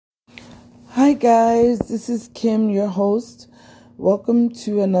Hi guys, this is Kim, your host. Welcome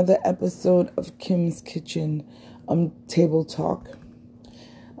to another episode of Kim's Kitchen Table Talk.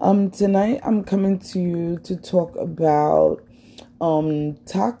 Tonight I'm coming to you to talk about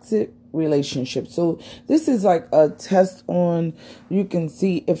toxic relationships. So this is like a test on, you can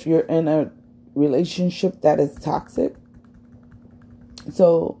see if you're in a relationship that is toxic.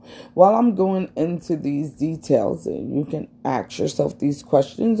 So while I'm going into these details, you can ask yourself these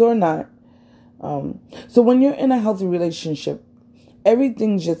questions or not. So when you're in a healthy relationship,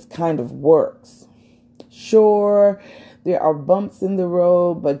 everything just kind of works. Sure, there are bumps in the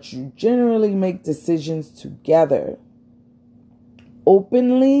road, but you generally make decisions together.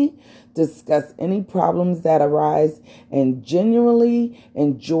 Openly discuss any problems that arise and genuinely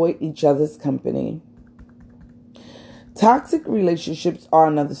enjoy each other's company. Toxic relationships are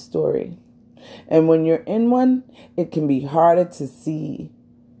another story. And when you're in one, it can be harder to see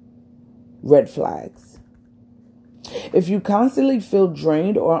red flags. If you constantly feel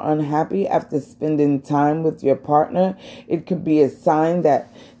drained or unhappy after spending time with your partner, it could be a sign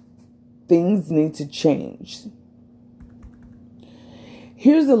that things need to change.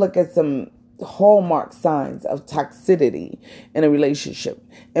 Here's a look at some hallmark signs of toxicity in a relationship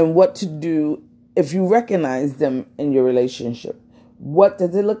and what to do if you recognize them in your relationship. What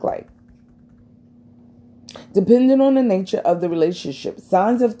does it look like? Depending on the nature of the relationship,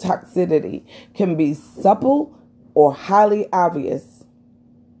 signs of toxicity can be subtle or highly obvious.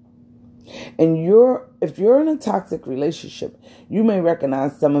 And if you're in a toxic relationship, you may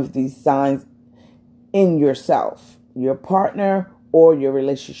recognize some of these signs in yourself, your partner, or your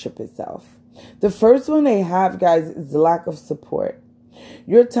relationship itself. The first one they have, guys, is the lack of support.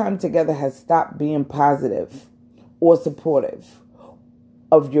 Your time together has stopped being positive or supportive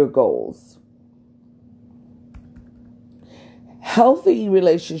of your goals. Healthy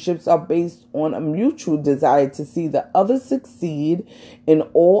relationships are based on a mutual desire to see the other succeed in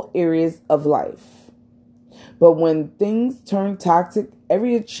all areas of life. But when things turn toxic,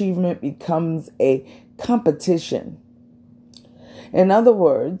 every achievement becomes a competition. In other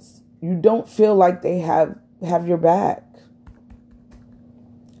words, you don't feel like they have your back.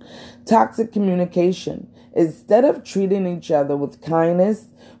 Toxic communication. Instead of treating each other with kindness,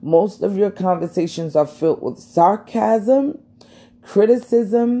 most of your conversations are filled with sarcasm,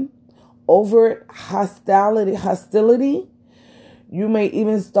 criticism, overt hostility. You may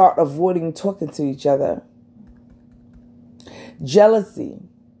even start avoiding talking to each other. Jealousy.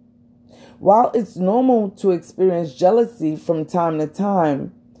 While it's normal to experience jealousy from time to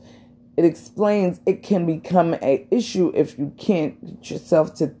time, it explains it can become an issue if you can't get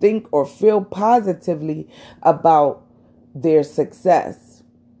yourself to think or feel positively about their success.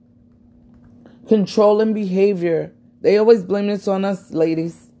 Controlling behavior. They always blame this on us,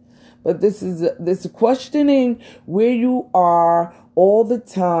 ladies. But this is questioning where you are all the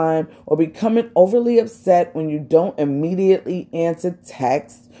time or becoming overly upset when you don't immediately answer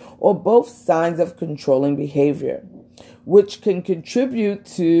texts or both signs of controlling behavior, which can contribute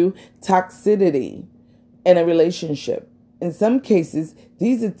to toxicity in a relationship. In some cases,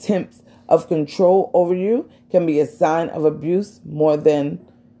 these attempts of control over you can be a sign of abuse more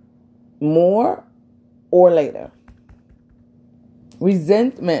or later.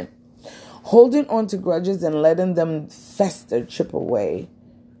 Resentment. Holding on to grudges and letting them fester chip away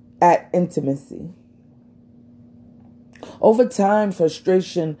at intimacy. Over time,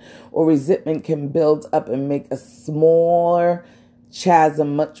 frustration or resentment can build up and make a smaller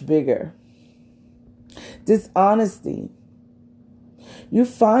chasm much bigger. Dishonesty. You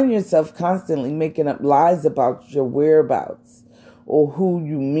find yourself constantly making up lies about your whereabouts or who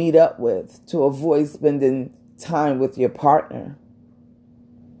you meet up with to avoid spending time with your partner.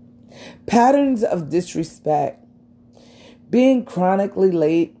 Patterns of disrespect. Being chronically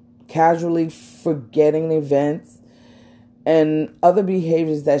late, casually forgetting events, and other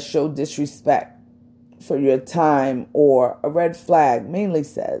behaviors that show disrespect for your time or a red flag mainly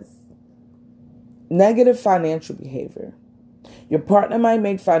says. Negative financial behavior. Your partner might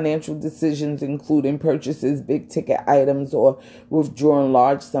make financial decisions including purchases, big ticket items, or withdrawing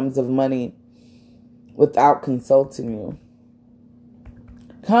large sums of money without consulting you.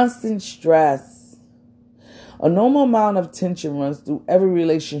 Constant stress. A normal amount of tension runs through every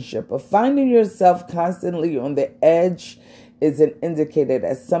relationship, but finding yourself constantly on the edge is an indicator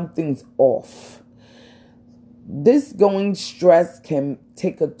that something's off. This going stress can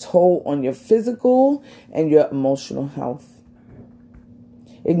take a toll on your physical and your emotional health.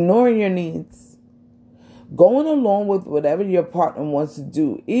 Ignoring your needs. Going along with whatever your partner wants to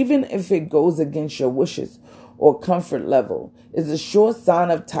do, even if it goes against your wishes, or comfort level is a sure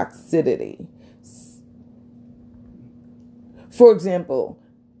sign of toxicity. For example,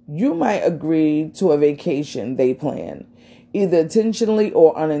 you might agree to a vacation they plan, either intentionally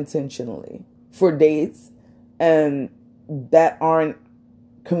or unintentionally, for dates and that aren't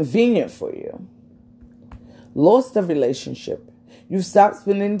convenient for you. Loss of relationship. You stop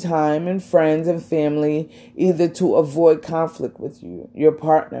spending time and friends and family either to avoid conflict with your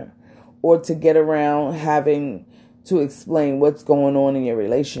partner, or to get around having to explain what's going on in your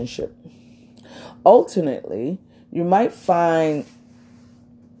relationship. Alternately, you might find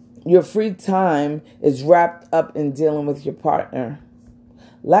your free time is wrapped up in dealing with your partner.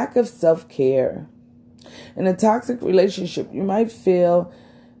 Lack of self-care. In a toxic relationship, you might feel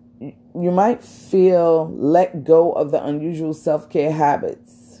let go of the unusual self-care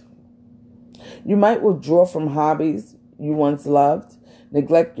habits. You might withdraw from hobbies you once loved,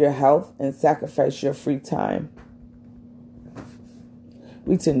 neglect your health, and sacrifice your free time.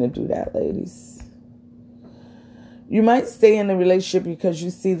 We tend to do that, ladies. You might stay in a relationship because you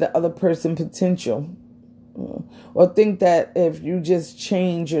see the other person potential, or think that if you just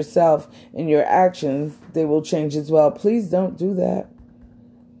change yourself and your actions, they will change as well. Please don't do that.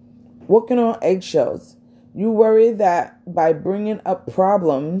 Walking on eggshells. You worry that by bringing up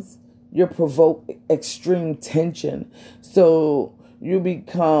problems, you provoke extreme tension. So you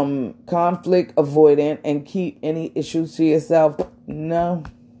become conflict avoidant and keep any issues to yourself. No.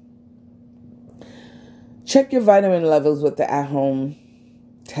 Check your vitamin levels with the at-home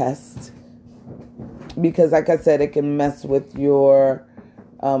test. Because like I said, it can mess with your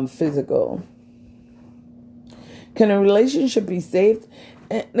physical. Can a relationship be saved?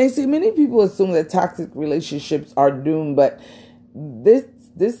 And they say many people assume that toxic relationships are doomed, but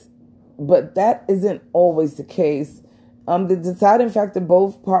that isn't always the case. The deciding factor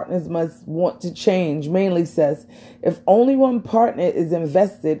both partners must want to change mainly says, if only one partner is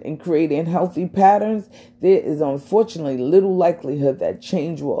invested in creating healthy patterns, there is unfortunately little likelihood that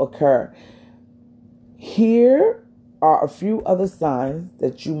change will occur. Here are a few other signs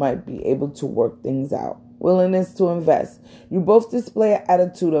that you might be able to work things out. Willingness to invest. You both display an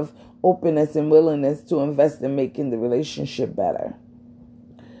attitude of openness and willingness to invest in making the relationship better.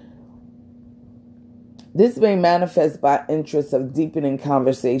 This may manifest by interest of deepening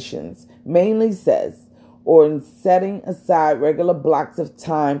conversations, mainly says, or in setting aside regular blocks of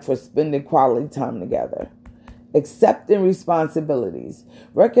time for spending quality time together. Accepting responsibilities,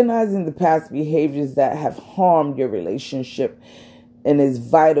 recognizing the past behaviors that have harmed your relationship and is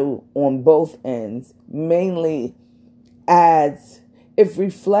vital on both ends, mainly adds, it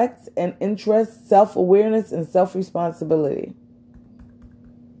reflects an interest, self-awareness, and self-responsibility.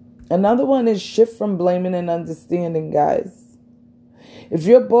 Another one is shift from blaming and understanding, guys. If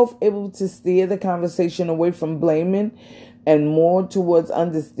you're both able to steer the conversation away from blaming and more towards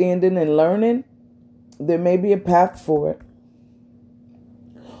understanding and learning, there may be a path for it.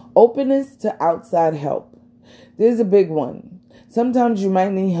 Openness to outside help. There's a big one. Sometimes you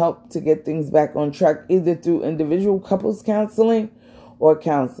might need help to get things back on track, either through individual couples counseling or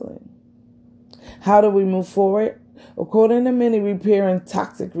counseling. How do we move forward? According to many, repairing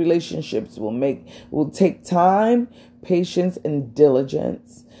toxic relationships will take time, patience, and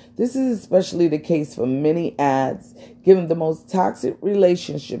diligence. This is especially the case for many ads, given the most toxic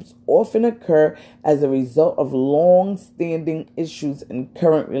relationships often occur as a result of long-standing issues in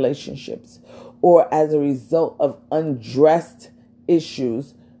current relationships, or as a result of unaddressed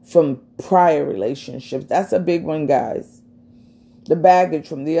issues from prior relationships. That's a big one, guys. The baggage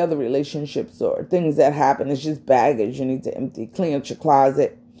from the other relationships or things that happen is just baggage you need to clean out your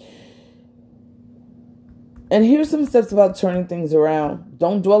closet. And here's some steps about turning things around.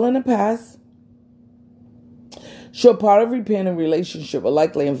 Don't dwell in the past. Sure, part of repairing a relationship will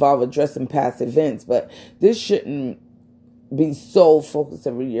likely involve addressing past events, but this shouldn't be sole focus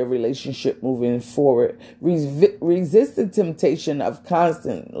of your relationship moving forward. Resist the temptation of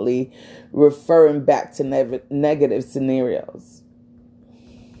constantly referring back to negative scenarios.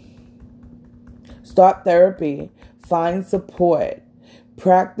 Start therapy. Find support.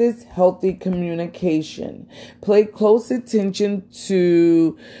 Practice healthy communication. Pay close attention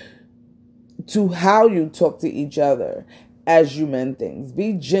to how you talk to each other as you mend things.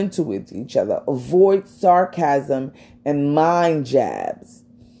 Be gentle with each other. Avoid sarcasm and mind jabs,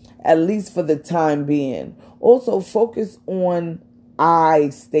 at least for the time being. Also, focus on I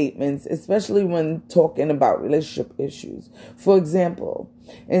statements, especially when talking about relationship issues. For example,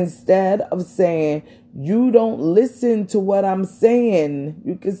 instead of saying, you don't listen to what I'm saying,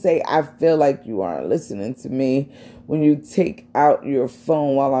 you can say, I feel like you aren't listening to me when you take out your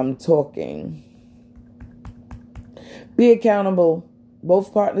phone while I'm talking. Be accountable.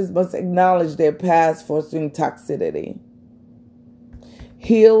 Both partners must acknowledge their past fostering toxicity.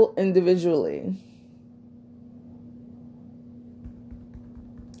 Heal individually.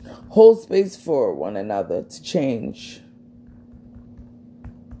 Hold space for one another to change.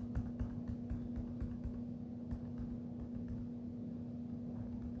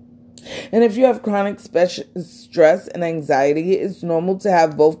 And if you have chronic stress and anxiety, it's normal to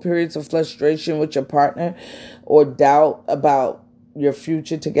have both periods of frustration with your partner or doubt about your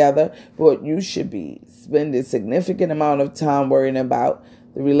future together. But you should be spending a significant amount of time worrying about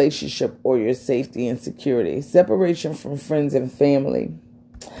the relationship or your safety and security. Separation from friends and family.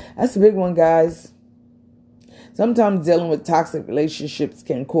 That's a big one, guys. Sometimes dealing with toxic relationships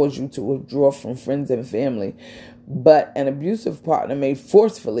can cause you to withdraw from friends and family, but an abusive partner may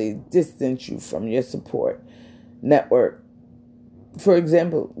forcefully distance you from your support network. For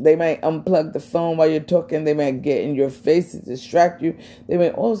example, they might unplug the phone while you're talking. They might get in your face to distract you. They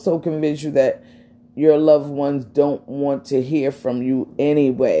may also convince you that your loved ones don't want to hear from you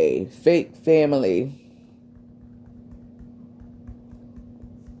anyway. Fake family.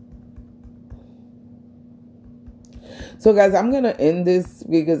 So, guys, I'm gonna end this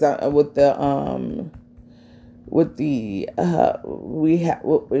because what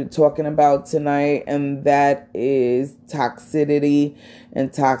we're talking about tonight, and that is toxicity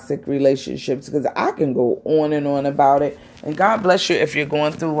and toxic relationships. Because I can go on and on about it. And God bless you if you're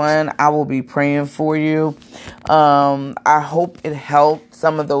going through one. I will be praying for you. I hope it helped,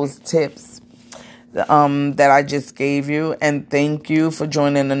 some of those tips that I just gave you. And thank you for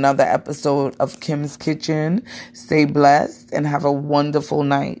joining another episode of Kim's Kitchen. Stay blessed and have a wonderful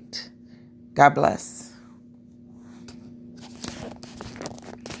night. God bless.